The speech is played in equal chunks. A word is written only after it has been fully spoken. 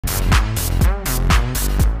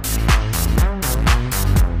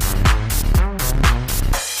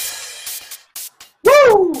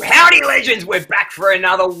legends, we're back for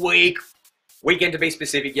another week. Weekend to be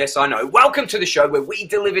specific, yes, I know. Welcome to the show where we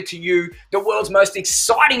deliver to you the world's most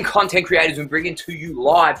exciting content creators and bring it to you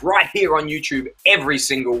live right here on YouTube every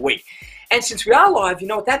single week. And since we are live, you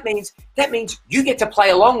know what that means? That means you get to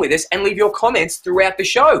play along with us and leave your comments throughout the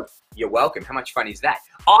show. You're welcome. How much fun is that?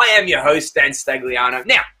 I am your host, Dan Stagliano.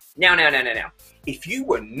 Now. If you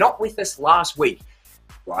were not with us last week,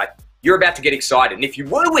 right, you're about to get excited. And if you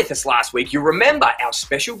were with us last week, you remember our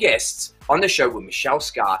special guests on the show were Michelle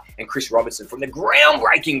Scar and Chris Robertson from the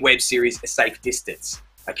groundbreaking web series A Safe Distance.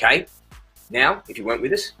 Okay? Now, if you weren't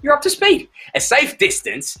with us, you're up to speed. A Safe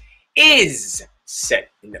Distance is set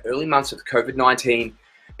in the early months of the COVID-19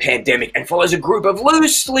 pandemic and follows a group of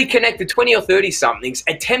loosely connected 20 or 30 somethings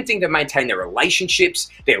attempting to maintain their relationships,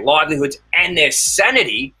 their livelihoods, and their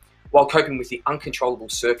sanity while coping with the uncontrollable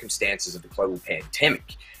circumstances of the global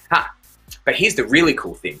pandemic. But here's the really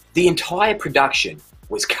cool thing. The entire production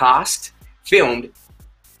was cast, filmed,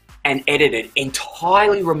 and edited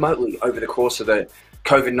entirely remotely over the course of the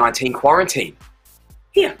COVID-19 quarantine.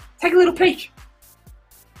 Here, take a little peek.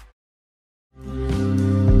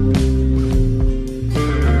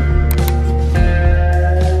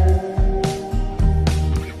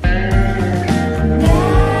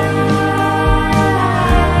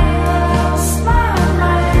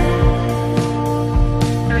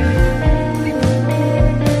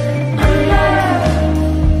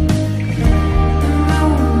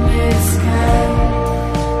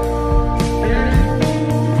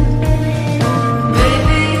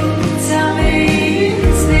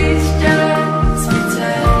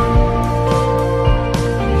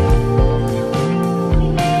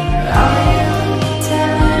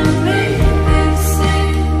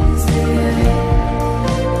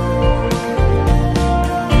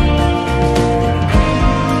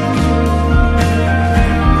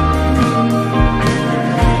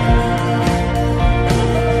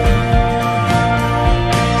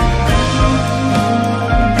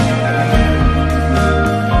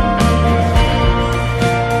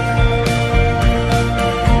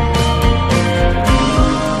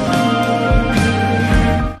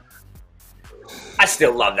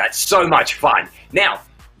 Still love that. So much fun. Now,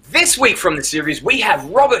 this week from the series, we have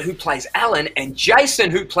Robert, who plays Alan, and Jason,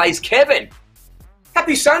 who plays Kevin.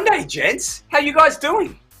 Happy Sunday, gents. How you guys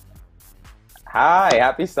doing? Hi,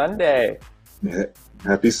 happy Sunday.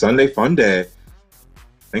 Happy Sunday, fun day.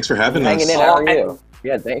 Thanks for having us. Hanging in, how are you?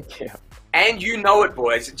 Yeah, thank you. And you know it,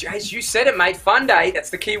 boys. Jace, you said it, mate. Fun day. That's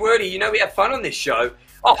the key word here. You know we have fun on this show.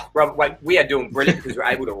 Oh, Robert, wait, we are doing brilliant because we're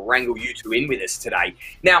able to wrangle you two in with us today.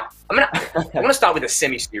 Now, I'm gonna start with a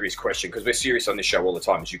semi-serious question because we're serious on this show all the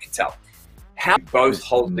time, as you can tell. How are you both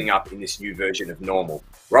holding up in this new version of normal?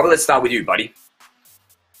 Robert, let's start with you, buddy.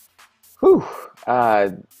 Whew.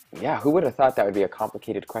 Yeah, who would have thought that would be a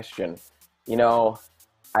complicated question? You know,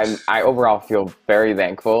 I overall feel very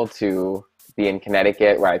thankful to be in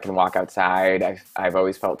Connecticut where I can walk outside. I've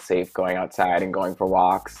always felt safe going outside and going for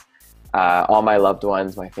walks. All my loved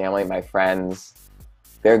ones, my family, my friends,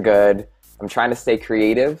 they're good. I'm trying to stay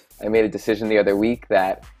creative. I made a decision the other week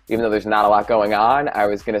that even though there's not a lot going on, I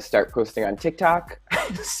was going to start posting on TikTok.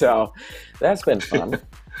 So that's been fun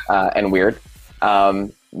and weird.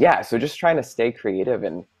 Yeah, so just trying to stay creative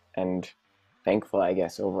and thankful, I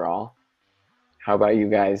guess, overall. How about you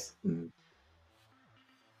guys?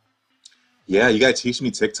 Yeah, you got to teach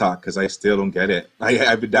me TikTok because I still don't get it.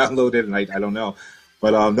 I've been downloaded and I don't know.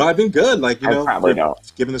 But no, I've been good. Like, you know,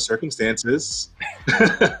 given the circumstances,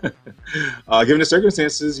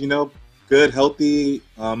 you know, good, healthy.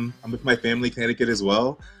 I'm with my family in Connecticut as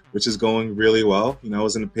well, which is going really well. You know, I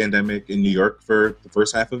was in a pandemic in New York for the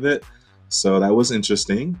first half of it. So that was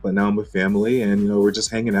interesting. But now I'm with family and, you know, we're just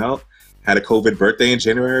hanging out. Had a COVID birthday in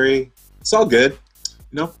January. It's all good,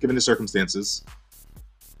 you know, given the circumstances.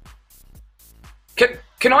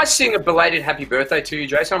 Can I sing a belated happy birthday to you,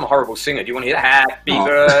 Jason? I'm a horrible singer. Do you want to hear that? Happy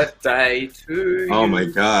birthday to you. Oh my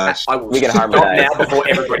gosh. I will stop now before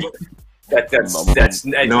everybody. That's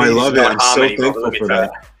no, I love it. I'm so thankful for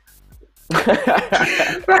that.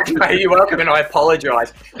 Mate, you're welcome, and I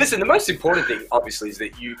apologize. Listen, the most important thing, obviously, is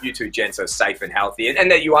that you two gents are safe and healthy,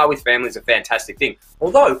 and that you are with family is a fantastic thing.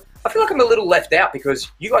 Although, I feel like I'm a little left out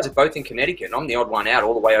because you guys are both in Connecticut, and I'm the odd one out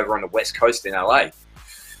all the way over on the West Coast in LA.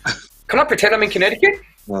 Can I pretend I'm in Connecticut?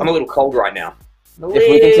 I'm a little cold right now. If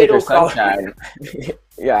we can take our sunshine.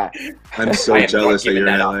 Yeah. I'm so jealous that you're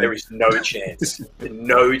in LA. There is no chance.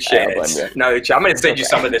 No chance. No chance. I'm going to send you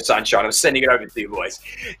some of the sunshine. I'm sending it over to you boys.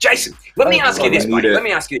 Jason, let me ask you this, buddy. Let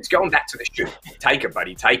me ask you this. Going back to the shoot. Take it,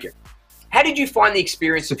 buddy. Take it. How did you find the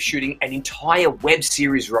experience of shooting an entire web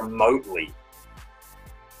series remotely?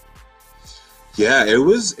 Yeah, it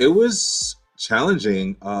was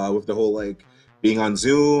challenging with the whole like being on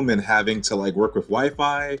Zoom and having to like work with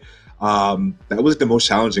Wi-Fi. That was the most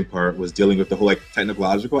challenging part, was dealing with the whole like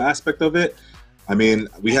technological aspect of it. I mean,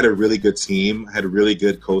 we had a really good team, had a really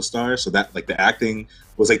good co-star, so that like the acting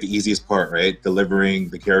was like the easiest part, right? Delivering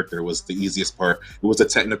the character was the easiest part. It was the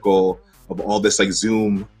technical of all this like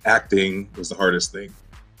Zoom acting was the hardest thing,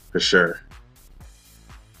 for sure.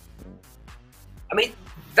 I mean,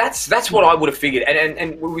 that's what I would have figured.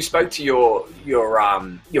 And when we spoke to your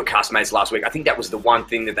castmates last week, I think that was the one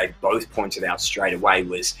thing that they both pointed out straight away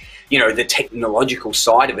was, you know, the technological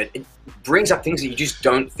side of it. It brings up things that you just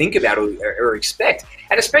don't think about or expect.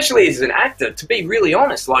 And especially as an actor, to be really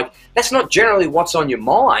honest, like that's not generally what's on your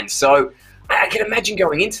mind. So I can imagine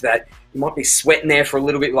going into that, you might be sweating there for a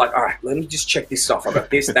little bit, like, all right, let me just check this off. I've got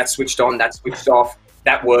this, that's switched on, that's switched off.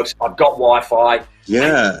 That works. I've got Wi-Fi.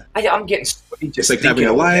 Yeah. I'm getting sweaty just It's like having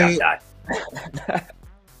a light. That.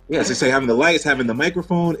 Yeah, so it's like having the lights, having the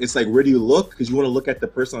microphone. It's like, where do you look? Because you want to look at the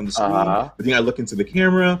person on the screen, but then you gotta look into the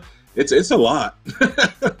camera. It's a lot.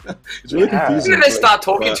 It's really confusing. And then they start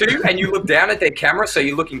talking to you, and you look down at their camera, so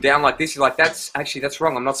you're looking down like this. You're like, that's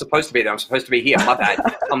wrong. I'm not supposed to be there. I'm supposed to be here. My bad.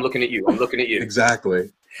 I'm looking at you. I'm looking at you.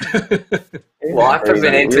 Exactly. Life of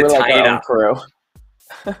an entertainer. We were like our own crew.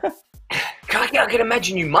 I can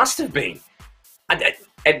imagine you must have been. And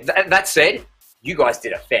that said, you guys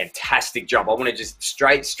did a fantastic job. I want to just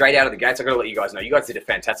straight out of the gates, I got to let you guys know, you guys did a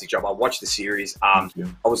fantastic job. I watched the series. I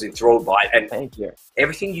was enthralled by it. And thank you.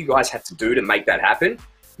 Everything you guys had to do to make that happen,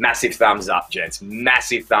 massive thumbs up, gents.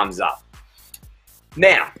 Massive thumbs up.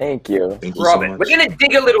 Now, thank you, Robin, we're going to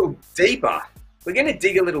dig a little deeper.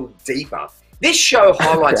 This show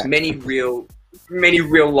highlights many real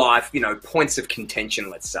life, you know, points of contention,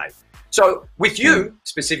 let's say. So with you,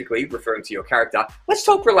 specifically referring to your character, let's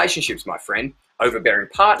talk relationships, my friend. Overbearing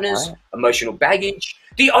partners, emotional baggage,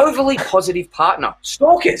 the overly positive partner,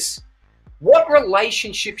 stalkers. What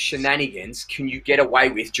relationship shenanigans can you get away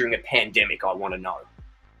with during a pandemic, I want to know?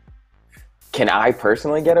 Can I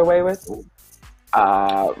personally get away with?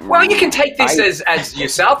 Well, you can take this as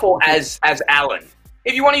yourself or as Alan.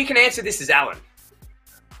 If you want to, you can answer this as Alan.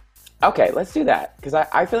 Okay, let's do that. Because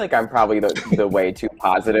I feel like I'm probably the way too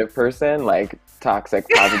positive person, like toxic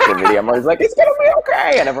positivity. I'm always like, it's going to be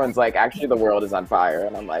okay. And everyone's like, actually, the world is on fire.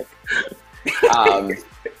 And I'm like,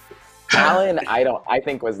 Alan, I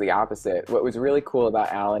think was the opposite. What was really cool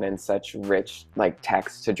about Alan and such rich like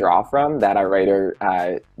text to draw from that our writer,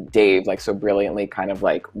 Dave, like so brilliantly kind of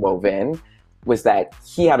like wove in, was that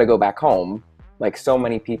he had to go back home. Like so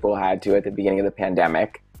many people had to at the beginning of the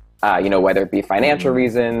pandemic. You know, whether it be financial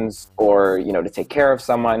reasons or, you know, to take care of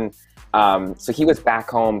someone. So he was back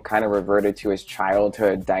home, kind of reverted to his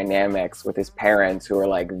childhood dynamics with his parents who were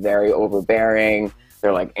like very overbearing.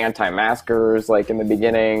 They're like anti-maskers, like in the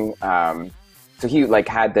beginning. So he like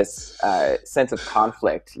had this sense of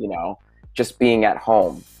conflict, you know, just being at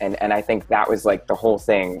home. And I think that was like the whole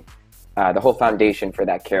thing, the whole foundation for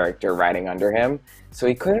that character riding under him. So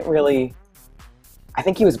he couldn't really... I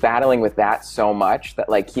think he was battling with that so much that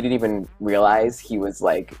like he didn't even realize he was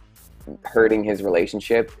like hurting his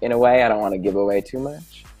relationship in a way. I don't want to give away too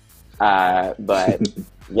much. But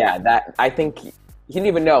yeah, that I think he didn't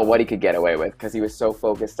even know what he could get away with because he was so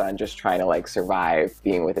focused on just trying to like survive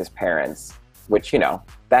being with his parents, which, you know,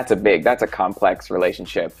 that's a complex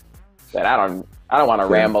relationship that I don't want to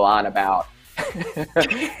ramble on about.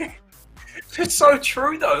 It's so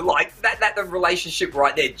true though, like that the relationship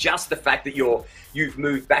right there, just the fact that you've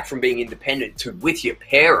moved back from being independent to with your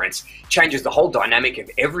parents changes the whole dynamic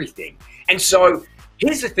of everything. And so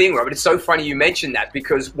here's the thing, Robert, it's so funny you mentioned that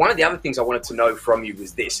because one of the other things I wanted to know from you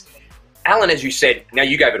was this. Alan, as you said, now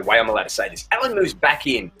you gave it away, I'm allowed to say this. Alan moves back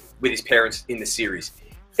in with his parents in the series.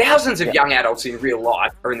 Thousands of young adults in real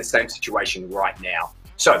life are in the same situation right now.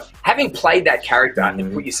 So having played that character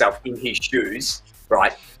and put yourself in his shoes,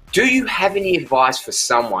 right? Do you have any advice for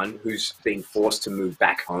someone who's being forced to move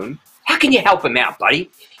back home? How can you help them out,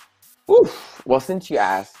 buddy? Oof. Well, since you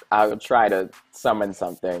asked, I will try to summon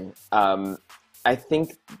something. I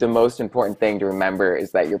think the most important thing to remember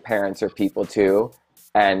is that your parents are people too.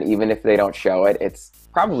 And even if they don't show it, it's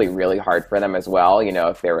probably really hard for them as well. You know,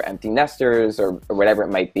 if they were empty nesters or whatever it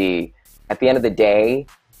might be, at the end of the day,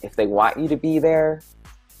 if they want you to be there,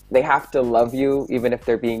 they have to love you, even if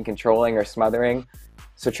they're being controlling or smothering.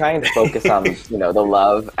 So trying to focus on, you know, the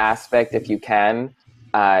love aspect if you can.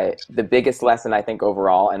 The biggest lesson I think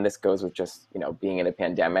overall, and this goes with just, you know, being in a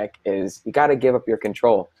pandemic, is you got to give up your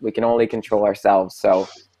control. We can only control ourselves. So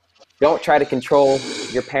don't try to control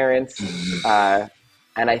your parents.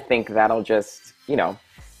 And I think that'll just, you know,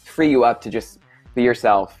 free you up to just be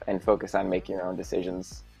yourself and focus on making your own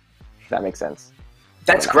decisions. If that makes sense.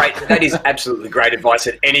 That's great. That is absolutely great advice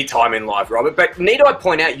at any time in life, Robert. But need I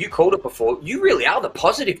point out, you called it before, you really are the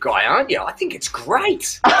positive guy, aren't you? I think it's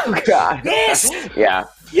great. Oh, God. Yes. Yeah.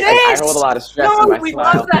 Yes. I hold a lot of stress in my we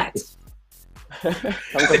smile. love that.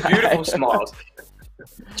 The beautiful smiles.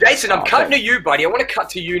 Jason, I'm cutting to you, buddy. I want to cut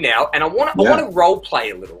to you now, and I want to role play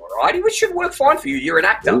a little, all righty? Which should work fine for you. You're an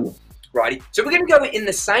actor, Ooh. righty? So we're going to go in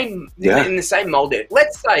the same in the same mold there.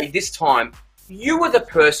 Let's say this time you are the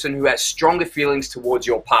person who has stronger feelings towards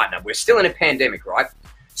your partner. We're still in a pandemic, right?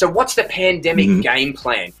 So what's the pandemic game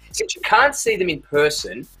plan? Since you can't see them in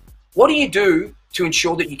person, what do you do to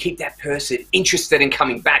ensure that you keep that person interested in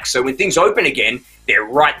coming back? So when things open again, they're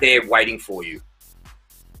right there waiting for you.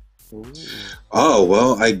 Oh,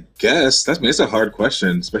 well, I guess it's a hard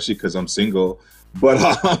question, especially because I'm single. But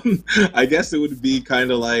I guess it would be kind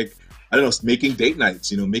of like, I don't know, making date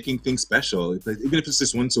nights, making things special. Even if it's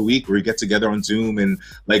just once a week where we get together on Zoom, and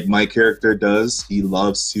like my character does, he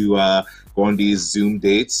loves to go on these Zoom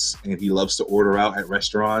dates, and he loves to order out at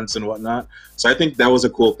restaurants and whatnot. So I think that was a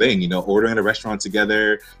cool thing, ordering at a restaurant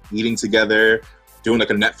together, eating together, doing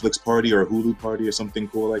like a Netflix party or a Hulu party or something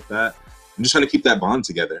cool like that. I'm just trying to keep that bond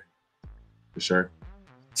together. For sure.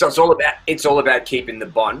 So it's all about keeping the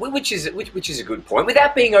bond, which is a good point.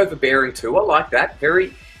 Without being overbearing too, I like that.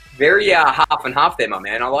 Very, very half and half there, my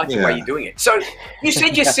man. I like the way you're doing it. So you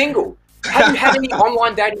said you're single. Have you had any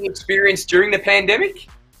online dating experience during the pandemic?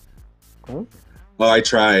 Well, I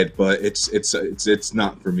tried, but it's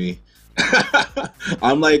not for me.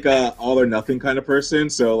 I'm like a all or nothing kind of person,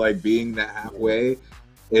 so like being that halfway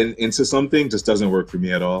into something just doesn't work for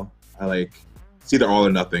me at all. It's either all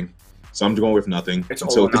or nothing. So I'm going with nothing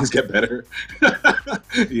until things get better.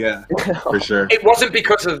 Yeah, for sure. It wasn't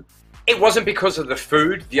because of the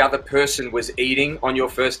food the other person was eating on your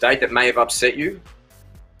first date that may have upset you?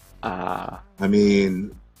 I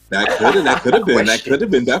mean, that could have been. That could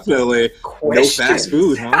have been definitely no fast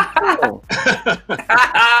food, huh?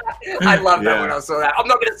 I love that when I saw that. I'm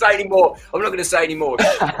not going to say anymore. I'm not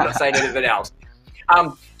saying anything else.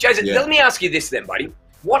 Jason, let me ask you this then, buddy.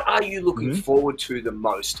 What are you looking forward to the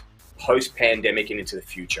most post-pandemic and into the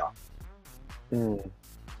future?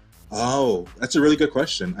 Oh, that's a really good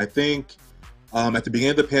question. I think at the beginning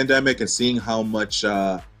of the pandemic and seeing how much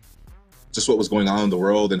just what was going on in the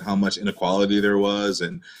world and how much inequality there was,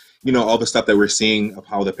 and all the stuff that we're seeing of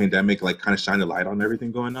how the pandemic like kind of shined a light on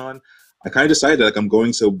everything going on, I kind of decided like I'm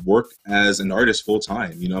going to work as an artist full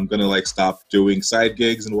time. I'm going to like stop doing side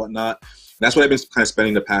gigs and whatnot. And that's what I've been kind of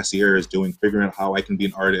spending the past year is doing, figuring out how I can be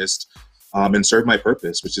an artist and serve my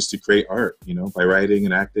purpose, which is to create art, by writing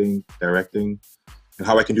and acting, directing, and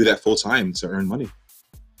how I can do that full time to earn money.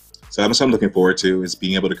 So that's what I'm looking forward to, is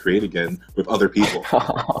being able to create again with other people.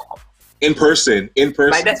 In person. Mate,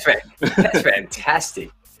 that's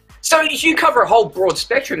fantastic. So you cover a whole broad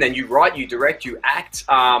spectrum then. You write, you direct, you act,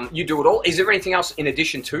 you do it all. Is there anything else in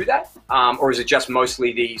addition to that? Or is it just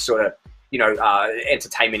mostly the sort of,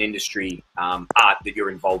 entertainment industry art that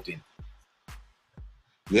you're involved in?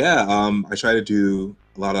 Yeah, I try to do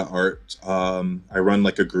a lot of art. I run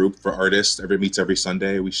like a group for artists. Meets every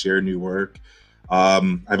Sunday. We share new work. I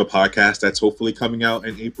have a podcast that's hopefully coming out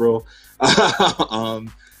in April.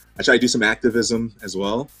 I try to do some activism as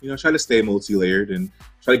well. Try to stay multi-layered and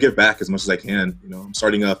try to give back as much as I can. I'm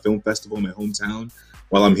starting a film festival in my hometown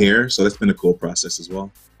while I'm here, so that's been a cool process as well.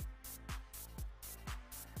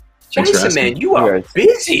 Jason, man, you are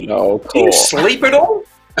busy. Oh, cool. Do you sleep at all?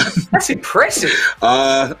 That's impressive.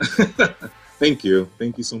 Thank you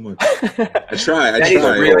so much. I try. That is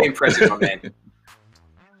really impressive, my man.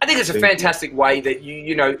 I think it's a fantastic way that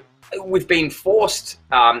we've been forced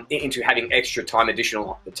into having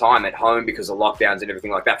additional time at home because of lockdowns and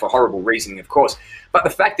everything like that, for horrible reasoning, of course. But the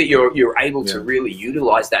fact that you're able to really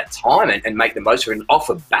utilize that time and make the most of it and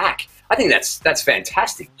offer back, I think that's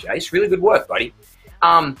fantastic, Jace. Really good work, buddy.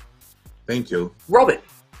 Thank you. Robert,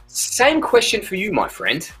 same question for you, my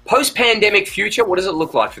friend. Post-pandemic future, what does it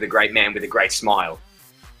look like for the great man with a great smile?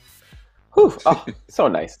 Whew. Oh, so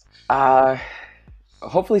nice.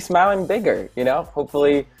 Hopefully smiling bigger,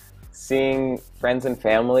 hopefully seeing friends and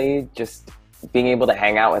family, just being able to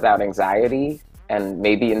hang out without anxiety, and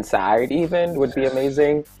maybe inside even would be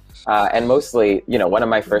amazing. And mostly, one of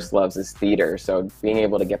my first loves is theater. So being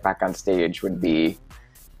able to get back on stage would be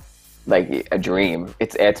like a dream.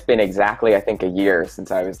 It's been exactly, I think, a year since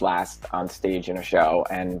I was last on stage in a show,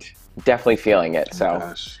 and definitely feeling it. So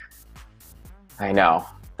gosh. I know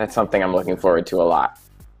that's something I'm looking forward to a lot.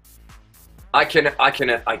 I can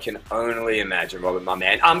only imagine, Robert, my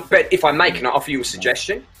man. But if I may, can I offer you a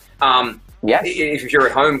suggestion? Yes. If you're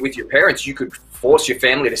at home with your parents, you could force your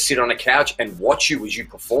family to sit on a couch and watch you as you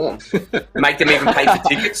perform. Make them even pay for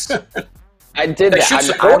tickets. I did They that. should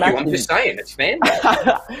support you. I'm just saying, it's fan.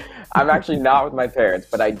 I'm actually not with my parents,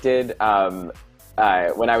 but I did.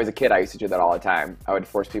 When I was a kid, I used to do that all the time. I would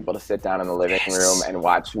force people to sit down in the living room and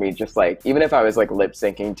watch me, just like, even if I was like lip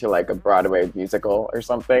syncing to like a Broadway musical or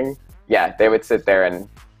something. Yeah, they would sit there and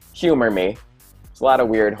humor me. It's a lot of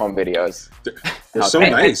weird home videos. They're so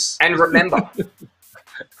nice. And remember,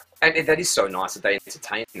 and that is so nice that they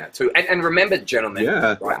entertain that too. And remember, gentlemen,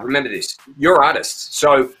 right? Remember this: you're artists,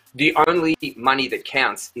 so the only money that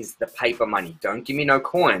counts is the paper money. Don't give me no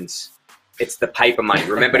coins. It's the paper money.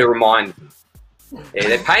 Remember to remind them. Yeah,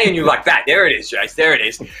 they're paying you like that. There it is, Jace. There it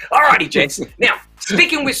is. Alrighty, gents. Now,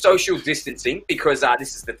 sticking with social distancing, because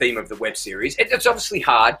this is the theme of the web series, it's obviously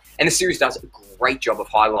hard, and the series does a great job of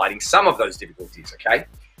highlighting some of those difficulties, okay?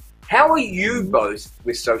 How are you both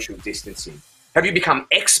with social distancing? Have you become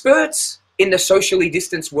experts in the socially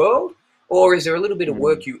distanced world, or is there a little bit of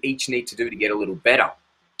work you each need to do to get a little better?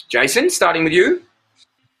 Jason, starting with you.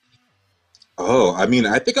 Oh, I mean,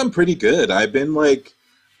 I think I'm pretty good.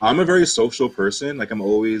 I'm a very social person. Like, I'm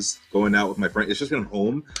always going out with my friends. It's just when I'm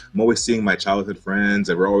home, I'm always seeing my childhood friends,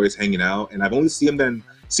 and we're always hanging out. And I've only seen them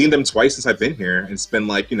twice since I've been here. And it's been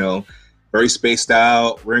like, very spaced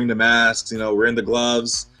out, wearing the masks, wearing the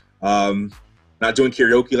gloves, not doing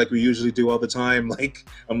karaoke like we usually do all the time. Like,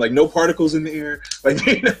 I'm like, no particles in the air. Like,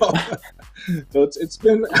 So it's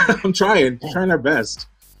been, I'm trying our best.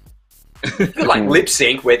 You're like lip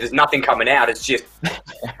sync where there's nothing coming out. It's just...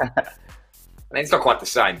 I mean, it's not quite the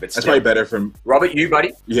same, but that's probably better from Robert. You,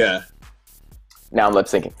 buddy? Yeah. Now I'm lip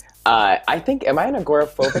syncing. I think, am I an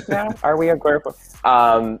agoraphobic now? Are we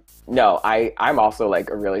agoraphobic? No, I'm also like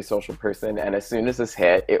a really social person, and as soon as this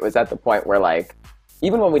hit, it was at the point where like,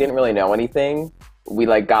 even when we didn't really know anything, we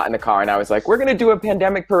like got in the car and I was like, we're gonna do a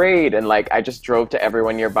pandemic parade, and like I just drove to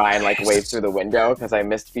everyone nearby and like waved through the window because I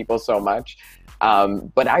missed people so much.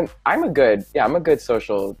 But I'm a good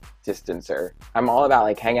social distancer. I'm all about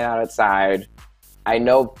like hanging out outside. I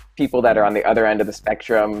know people that are on the other end of the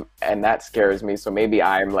spectrum, and that scares me. So maybe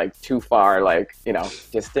I'm like too far, like,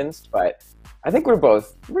 distanced, but I think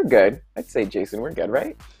we're good. I'd say, Jason, we're good,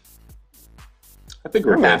 right? I think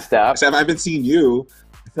we're masked up. Except I haven't seen you.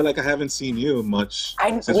 I feel like I haven't seen you much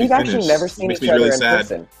since we've actually never seen each other in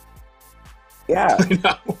person. Yeah. I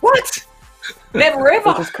know. What? Never ever.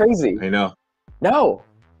 Which is crazy. I know. No.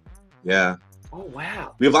 Yeah. Oh,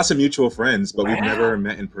 wow. We have lots of mutual friends, but we've never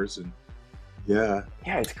met in person. Yeah.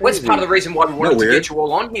 Yeah, it's crazy. Well, that's part of the reason why we wanted to get you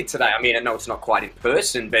all on here today. I mean, I know it's not quite in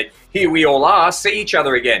person, but here we all are. See each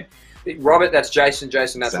other again. Robert, that's Jason.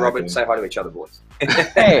 Jason, that's Robert. Say hi to each other, boys.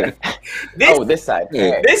 Hey. This side.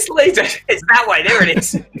 Hey. This leads us, it's that way. There it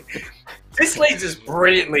is. This leads us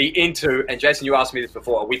brilliantly into, and Jason, you asked me this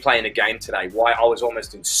before, are we playing a game today? Why I was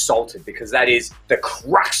almost insulted, because that is the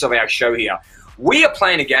crux of our show here. We are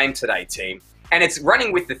playing a game today, team, and it's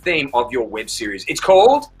running with the theme of your web series. It's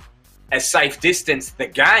called A Safe Distance, the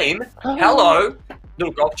game. Hello,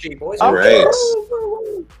 little golf cheer, boys. All right.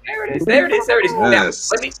 There it is. There it is. There it is.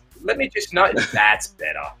 Yes. Now, let me just note that's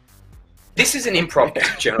better. This is an improv game,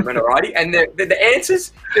 gentlemen, alrighty? And the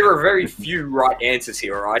answers, there are very few right answers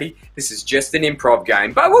here, alrighty? This is just an improv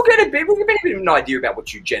game, but we'll get a bit of an idea about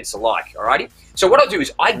what you gents are like, alrighty? So what I'll do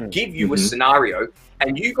is I give you a scenario,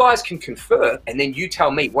 and you guys can confer, and then you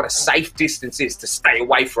tell me what a safe distance is to stay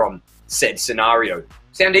away from said scenario.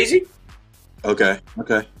 Sound easy? Okay.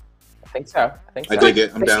 I think so. I dig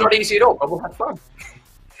it. I'm down. It's not easy at all, but we'll have fun.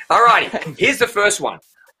 Alrighty, here's the first one.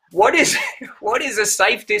 What is a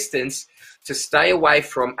safe distance to stay away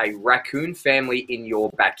from a raccoon family in your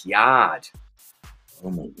backyard? Oh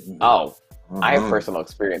my God. Oh, I have personal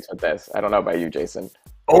experience with this. I don't know about you, Jason.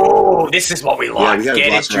 Oh, this is what we like. Yeah, we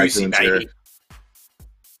Get have it juicy, baby. here.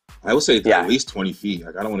 I would say at least 20 feet.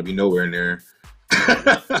 Like, I don't want to be nowhere near.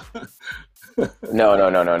 No.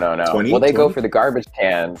 20? Well, they go for the garbage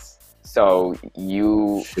cans. So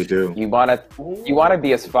They do. you want to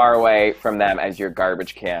be as far away from them as your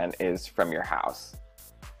garbage can is from your house.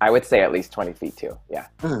 I would say at least 20 feet too. Yeah.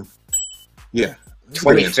 Yeah.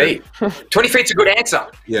 20 feet. 20 feet's a good answer.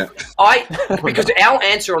 Yeah. Because our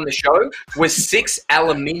answer on the show was 6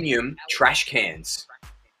 aluminium trash cans.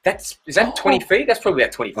 Is that 20 feet? That's probably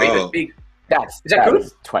about 20 feet. Oh. That's big. Is that good?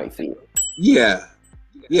 Is 20 feet. Yeah.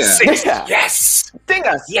 6. Yeah. Yes. Ding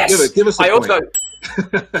us. Yes. Give us a point.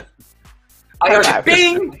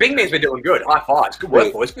 Bing means we're doing good. High fives. Good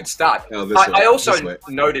work, boys. Good start. I also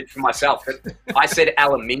noted for myself that I said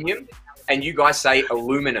aluminium, and you guys say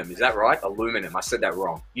aluminum. Is that right? Aluminum. I said that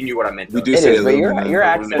wrong. You knew what I meant. We do say aluminum. Your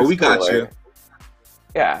accent's But we got cooler. you.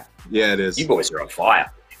 Yeah. Yeah, it is. You boys are on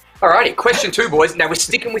fire. Alrighty, question 2, boys. Now we're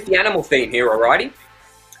sticking with the animal theme here, alrighty?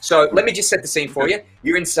 So let me just set the scene for you.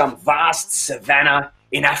 You're in some vast savanna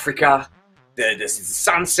in Africa. The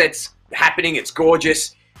sunset's happening, it's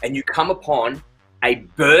gorgeous, and you come upon a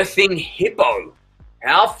birthing hippo.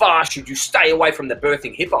 How far should you stay away from the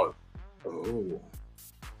birthing hippo? Oh.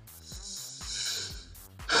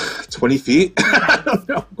 20 feet? I don't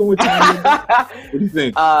know. I'm going with 20. What do you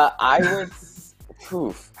think? I would.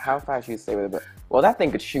 Oof, how fast you stay with a bird? Well, that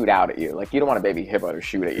thing could shoot out at you. Like, you don't want a baby hippo to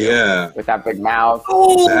shoot at you. Yeah. With that big mouth.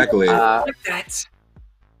 Oh, Exactly. like that.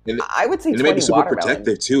 And I would say it 20 may be super watermelon.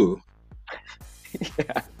 protective too.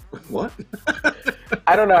 Yeah. What?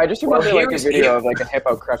 I don't know. I just remember Well, like a here's- video of like a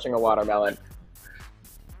hippo crushing a watermelon.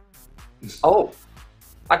 Oh,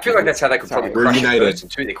 I feel like that's how they could probably We're crush a united. person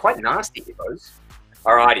too. They're quite nasty hippos.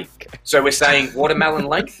 Alrighty, so we're saying watermelon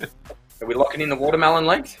length. Are we locking in the watermelon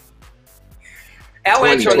length? Our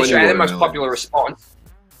 20 answer on the show, our most watermelons. popular response,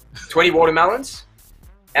 20 watermelons.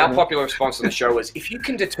 Our Mhm. popular response on the show was, if you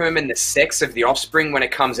can determine the sex of the offspring when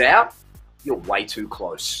it comes out, you're way too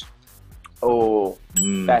close. Oh,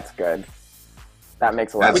 Mm, that's good. That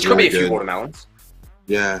makes a lot That's Which of could be really a few good. watermelons.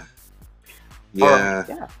 yeah. Yeah.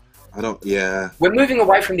 Yeah. I don't. Yeah. We're moving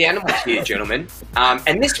away from the animals here, gentlemen.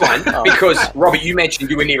 And this one, Oh. because, Robert, you mentioned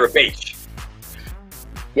you were near a beach.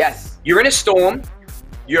 Yes. You're in a storm.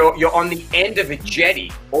 You're on the end of a jetty,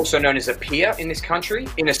 also known as a pier in this country,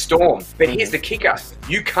 in a storm. But here's the kicker.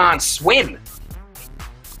 You can't swim.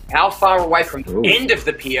 How far away from the Ooh. end of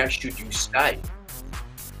the pier should you stay?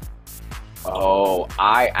 Oh,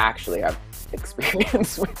 I actually have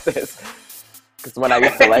experience with this. Because when I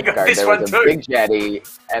used to You got lifeguard, this there one was a too. big jetty,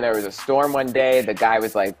 and there was a storm one day. The guy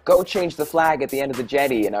was like, "Go change the flag at the end of the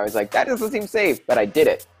jetty," and I was like, "That doesn't seem safe," but I did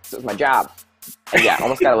it. So it was my job. And yeah,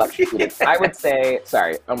 almost got electrocuted. I would say,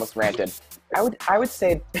 sorry, almost ranted. I would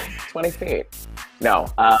say 20 feet. No,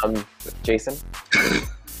 Jason.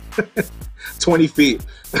 20 feet.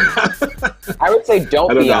 I would say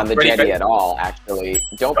don't I don't be know. on the Pretty jetty big. at all. Actually,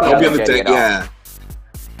 don't be I'll on be the on the jetty deck. at all. Yeah.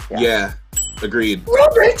 Yeah. Yeah. Agreed.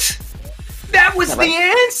 Robert! That was Yeah, the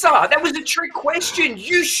answer. That was a trick question.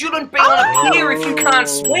 You shouldn't be on a pier if you can't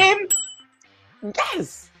swim.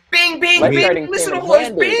 Yes. Bing, bing, Lifeguarding bing. Listen to came all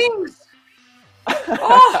in those handy. bings.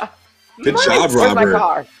 Oh, Good mate. job, Where's my Robert.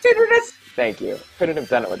 car? That's- Thank you. Couldn't have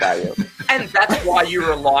done it without you. And that's why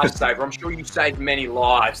you're a lifesaver. I'm sure you saved many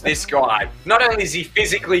lives. This guy, not only is he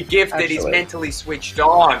physically gifted, he's Actually. mentally switched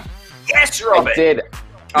on. Yes, I Robert. did.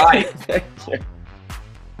 All right, Thank you.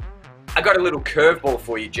 I got a little curveball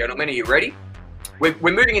for you, gentlemen. Are you ready? We're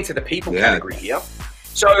moving into the people Yeah. category here.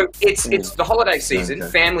 So it's the holiday season.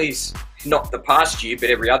 Okay. Families, not the past year, but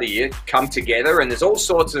every other year, come together, and there's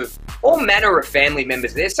all manner of family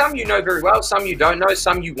members there. Some you know very well, some you don't know,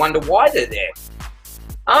 some you wonder why they're there.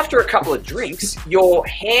 After a couple of drinks, your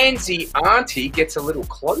handsy auntie gets a little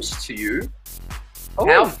close to you. Oh.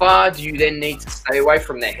 How far do you then need to stay away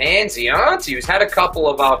from the handsy auntie who's had a couple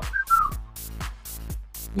of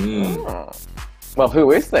Mm. Oh. Well,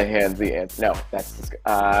 who is the handsy aunt? No, that's just,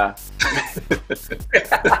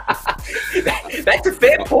 That's a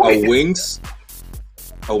fair A point. wingspan?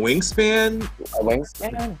 a wingspan.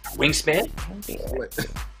 Wingspan? Handsy aunt.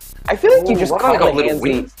 I feel like you just Ooh, call I got the little handsy.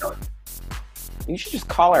 wings though. You should just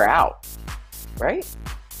call her out, right?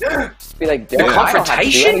 Yeah. Just be like, The "Don't, I don't have to do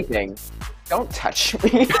confrontation? anything. Don't touch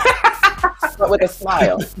me." But with a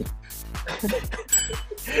smile.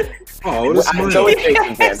 Oh, what a It's smile. always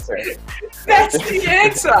Jason's Yes. answer. That's the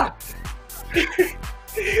answer.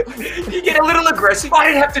 You get a little aggressive. I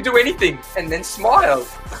didn't have to do anything, and then smile,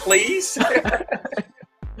 please.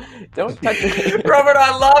 Don't touch me. Robert,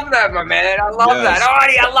 I love that, my man. I love Yes. that.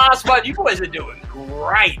 Alrighty, our last one. You boys are doing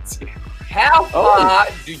great. How Oh. far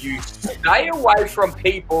do you stay away from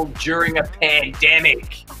people during a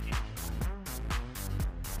pandemic?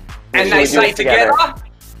 And Should they we do say it together?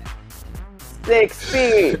 6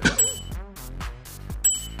 feet.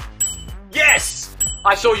 Yes.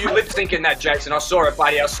 I saw you lip syncing that, Jason. I saw it,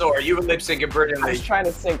 buddy. I saw it. You were lip syncing I was brilliantly. trying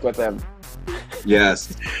to sync with him.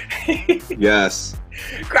 Yes. Yes.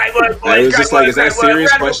 Great work, boys. I was Great just like, work, is that a great work.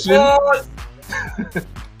 serious Round of question? applause.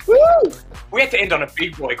 Woo! We have to end on a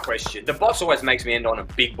big boy question. The boss always makes me end on a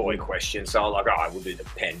big boy question. So I'm like, all right, we'll do the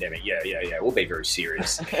pandemic. Yeah. We'll be very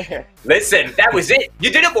serious. Listen, that was it. You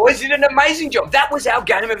did it, boys. You did an amazing job. That was our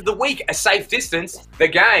game of the week. A safe distance, the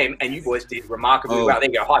game, and you boys did remarkably Oh. well. There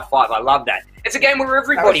you go. High five. I love that. It's a game where That was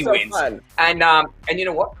everybody so wins. fun. And you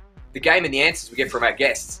know what? The game and the answers we get from our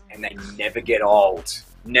guests, and they never get old.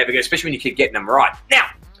 Never get, especially when you keep getting them right. Now,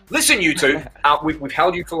 listen, you two, we've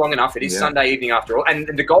held you for long enough. It is Yeah. Sunday evening after all, and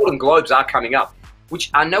the Golden Globes are coming up, which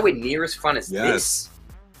are nowhere near as fun as Yes. this.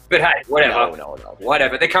 But hey, whatever. No.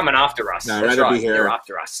 Whatever. They're coming after us. No, I'd That's rather right. be here. They're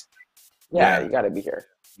after us. Yeah, Yeah. you got to be here.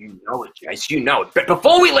 You know it, Jace. You know it. But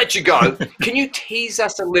before we let you go, can you tease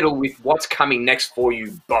us a little with what's coming next for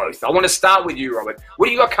you both? I want to start with you, Robert. What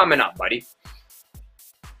do you got coming up, buddy?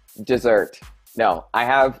 Dessert. No, I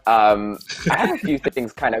have a few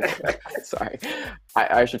things kind of, sorry,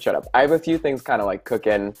 I should shut up. I have a few things kind of like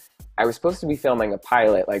cooking. I was supposed to be filming a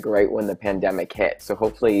pilot like right when the pandemic hit. So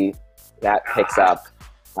hopefully that picks up.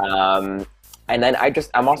 And then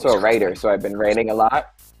I'm also a writer. So I've been writing a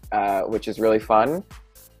lot, which is really fun.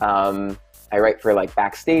 I write for like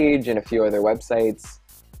Backstage and a few other websites.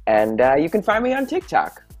 And you can find me on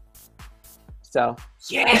TikTok. So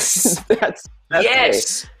Yes. that's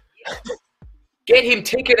Yes. Get him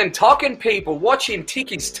ticking and talking, people. Watch him tick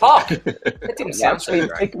his talk. That didn't sound so Actually,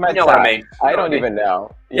 great. take my You know what I time. mean? I don't even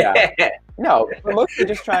know. Yeah. Yeah. No, we're mostly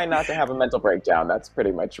just trying not to have a mental breakdown. That's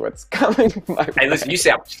pretty much what's coming my way. Hey, listen, you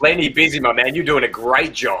sound plenty busy, my man. You're doing a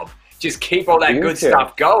great job. Just keep all that You good too.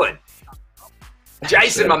 stuff going.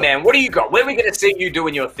 Jason, my man, what do you got? Where are we going to see you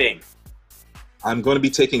doing your thing? I'm going to be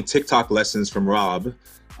taking TikTok lessons from Rob.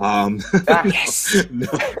 Yes. No.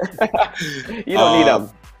 You don't need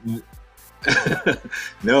them.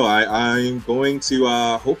 No, I'm going to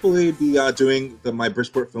hopefully be doing my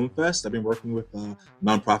Bridgeport Film Fest. I've been working with a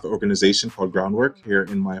nonprofit organization called Groundwork here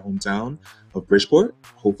in my hometown of Bridgeport.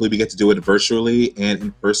 Hopefully we get to do it virtually and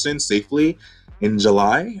in person safely in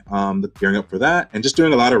July. Gearing up for that and just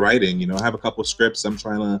doing a lot of writing. You know, I have a couple scripts I'm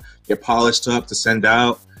trying to get polished up to send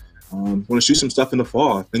out. Want to shoot some stuff in the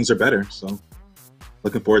fall. Things are better, so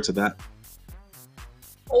looking forward to that.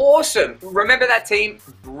 Awesome. Remember that team,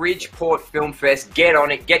 Bridgeport Film Fest. Get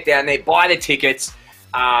on it. Get down there. Buy the tickets.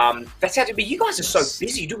 That's how to be. You guys are so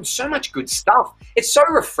busy, doing so much good stuff. It's so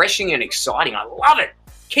refreshing and exciting. I love it.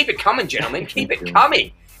 Keep it coming, gentlemen. Keep it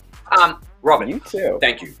coming. Robin, You too.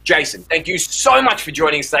 thank you. Jason, thank you so much for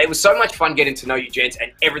joining us today. It was so much fun getting to know you, gents,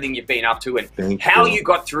 and everything you've been up to and Thank how you. you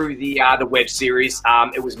got through the web series.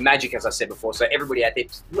 It was magic, as I said before. So everybody out there,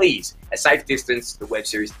 please, a safe distance, the web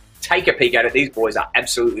series, take a peek at it. These boys are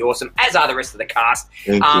absolutely awesome, as are the rest of the cast.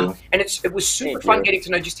 Thank you. And it was super Thank fun you. getting to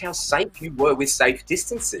know just how safe you were with safe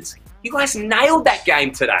distances. You guys nailed that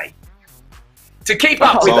game today. To keep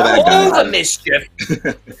up with Saw that all guy. the mischief,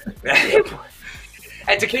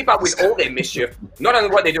 and to keep up with all their mischief, not only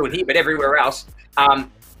what they're doing here, but everywhere else,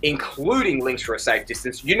 including links for a safe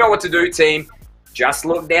distance, you know what to do, team. Just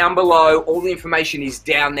look down below. All the information is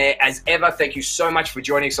down there. As ever, thank you so much for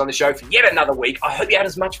joining us on the show for yet another week. I hope you had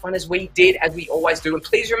as much fun as we did, as we always do. And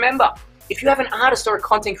please remember, if you have an artist or a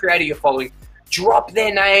content creator you're following, drop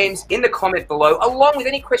their names in the comment below, along with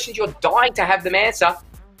any questions you're dying to have them answer.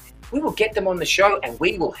 We will get them on the show and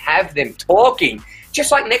we will have them talking.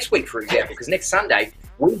 Just like next week, for example, because next Sunday,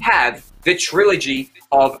 we have the trilogy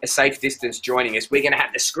of A Safe Distance joining us. We're going to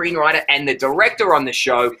have the screenwriter and the director on the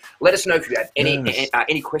show. Let us know if you have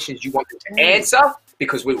any questions you want them to answer,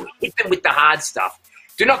 because we will hit them with the hard stuff.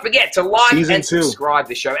 Do not forget to like Season and 2. subscribe to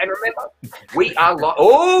the show. And remember, we are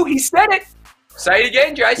oh, he said it. Say it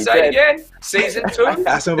again, Jay. He Say it did. again. Season 2.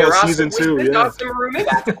 Ask him There about are season some 2. whispers, Yeah. ask some rumors.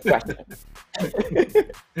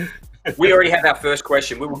 We already have our first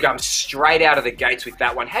question. We will come straight out of the gates with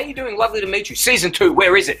that one. How you doing? Lovely to meet you. Season 2,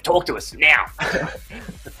 where is it? Talk to us now.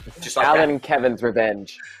 Just like Alan and Kevin's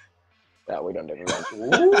revenge. No, we don't do revenge.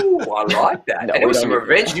 that. Ooh, I like that. No, and there we was don't some do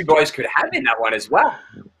revenge you boys could have in that one as well.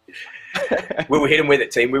 We will hit him with it,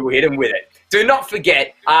 team. We will hit him with it. Do not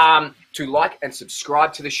forget to like and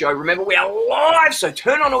subscribe to the show. Remember, we are live, so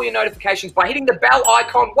turn on all your notifications by hitting the bell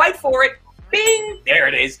icon. Wait for it. Bing! There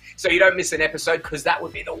it is. So you don't miss an episode, because that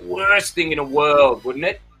would be the worst thing in the world, wouldn't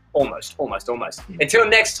it? Almost. Until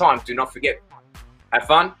next time, do not forget, have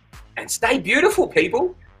fun and stay beautiful,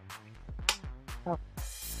 people.